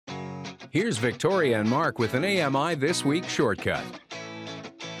Here's Victoria and Mark with an AMI This Week shortcut.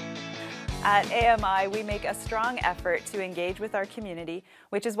 At AMI, we make a strong effort to engage with our community,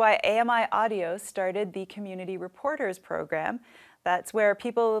 which is why AMI Audio started the Community Reporters program. That's where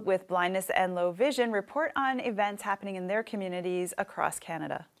people with blindness and low vision report on events happening in their communities across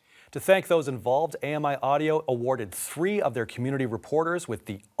Canada. To thank those involved, AMI Audio awarded 3 of their community reporters with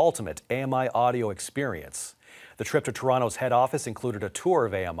the ultimate AMI Audio experience. The trip to Toronto's head office included a tour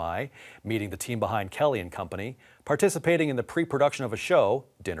of AMI, meeting the team behind Kelly and Company, participating in the pre-production of a show,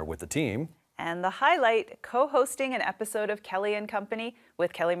 Dinner with the Team, and the highlight, co-hosting an episode of Kelly and Company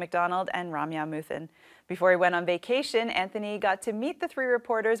with Kelly MacDonald and Ramya Muthan. Before he went on vacation, Anthony got to meet the 3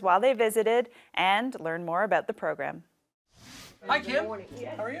 reporters while they visited and learn more about the program. Hi, Kim.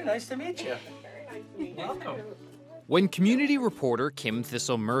 How are you? Nice to meet you. Welcome. When community reporter Kim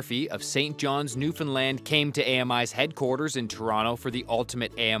Thistle Murphy of St. John's, Newfoundland came to AMI's headquarters in Toronto for the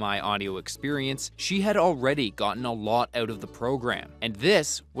ultimate AMI audio experience, she had already gotten a lot out of the program. And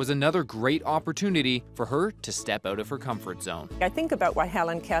this was another great opportunity for her to step out of her comfort zone. I think about what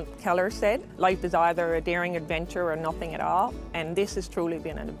Helen Keller said, life is either a daring adventure or nothing at all. And this has truly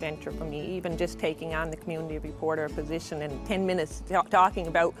been an adventure for me, even just taking on the community reporter position and 10 minutes talking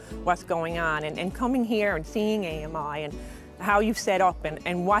about what's going on and coming here and seeing AMI and how you've set up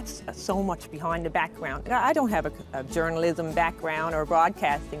and what's so much behind the background. I don't have a journalism background or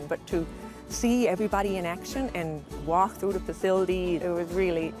broadcasting, but to see everybody in action and walk through the facility, it was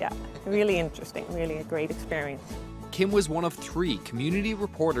really, really interesting, really a great experience. Kim was one of 3 community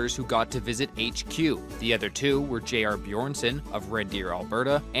reporters who got to visit HQ. The other 2 were J.R. Bjornson of Red Deer,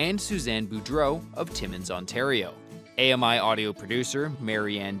 Alberta, and Suzanne Boudreau of Timmins, Ontario. AMI audio producer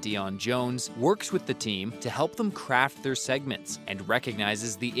Marianne Dion-Jones works with the team to help them craft their segments and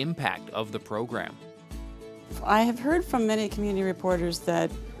recognizes the impact of the program. I have heard from many community reporters that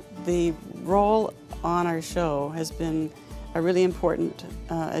the role on our show has been a really important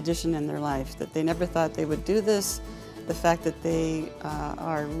addition in their life, that they never thought they would do this, the fact that they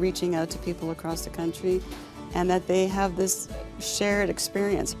are reaching out to people across the country, and that they have this shared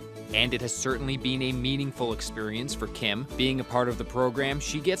experience. And it has certainly been a meaningful experience for Kim. Being a part of the program,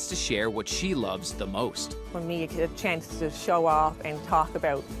 she gets to share what she loves the most. For me, it's a chance to show off and talk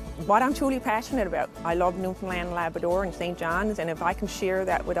about what I'm truly passionate about. I love Newfoundland, Labrador and St. John's, and if I can share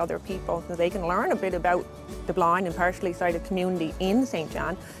that with other people so they can learn a bit about the blind and partially sighted community in St.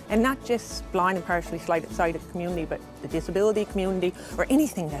 John, and not just blind and partially sighted community, but the disability community or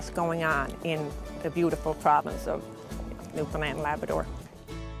anything that's going on in the beautiful province of Newfoundland and Labrador.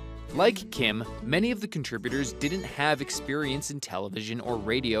 Like Kim, many of the contributors didn't have experience in television or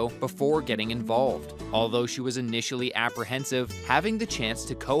radio before getting involved. Although she was initially apprehensive, having the chance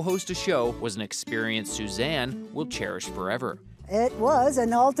to co-host a show was an experience Suzanne will cherish forever. It was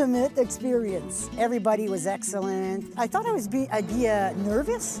an ultimate experience. Everybody was excellent. I thought I'd be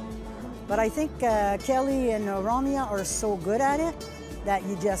nervous, but I think Kelly and Ramya are so good at it that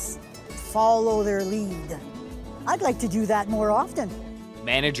you just follow their lead. I'd like to do that more often.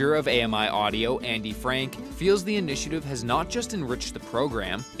 Manager of AMI Audio, Andy Frank, feels the initiative has not just enriched the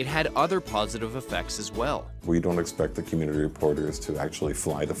program, it had other positive effects as well. We don't expect the community reporters to actually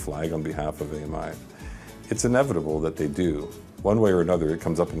fly the flag on behalf of AMI. It's inevitable that they do. One way or another, it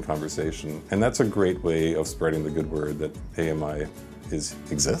comes up in conversation, and that's a great way of spreading the good word that AMI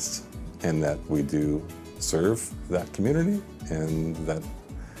exists and that we do serve that community and that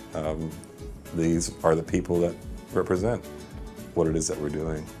these are the people that represent what it is that we're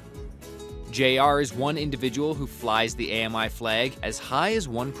doing. J.R. is one individual who flies the AMI flag as high as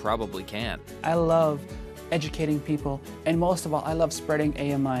one probably can. I love educating people, and most of all, I love spreading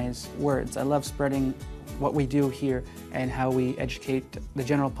AMI's words. I love spreading what we do here and how we educate the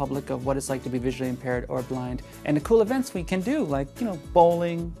general public of what it's like to be visually impaired or blind. And the cool events we can do, like,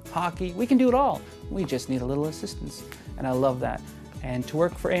 bowling, hockey, we can do it all. We just need a little assistance, and I love that. And to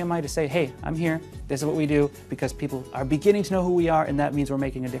work for AMI to say, hey, I'm here, this is what we do, because people are beginning to know who we are, and that means we're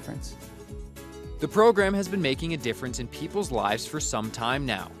making a difference. The program has been making a difference in people's lives for some time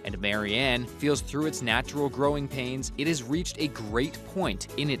now, and Marianne feels through its natural growing pains, it has reached a great point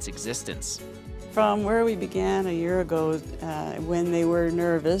in its existence. From where we began a year ago, when they were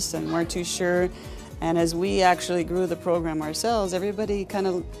nervous and weren't too sure, and as we actually grew the program ourselves, everybody kind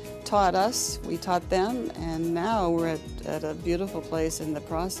of taught us, we taught them, and now we're at a beautiful place in the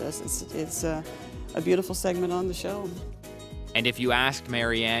process. It's a beautiful segment on the show. And if you asked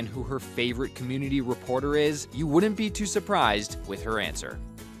Marianne who her favorite community reporter is, you wouldn't be too surprised with her answer.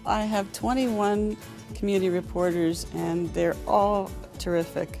 I have 21 community reporters, and they're all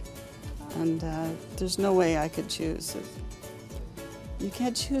terrific. And there's no way I could choose. You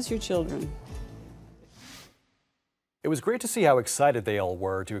can't choose your children. It was great to see how excited they all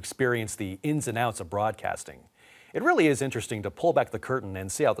were to experience the ins and outs of broadcasting. It really is interesting to pull back the curtain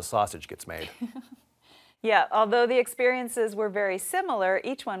and see how the sausage gets made. Yeah, although the experiences were very similar,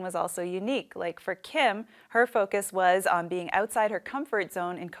 each one was also unique. Like for Kim, her focus was on being outside her comfort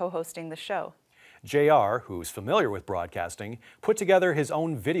zone in co-hosting the show. J.R., who's familiar with broadcasting, put together his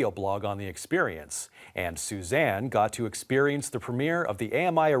own video blog on the experience. And Suzanne got to experience the premiere of the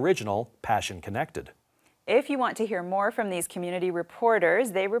AMI original, Passion Connected. If you want to hear more from these community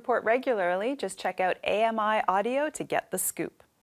reporters, they report regularly. Just check out AMI Audio to get the scoop.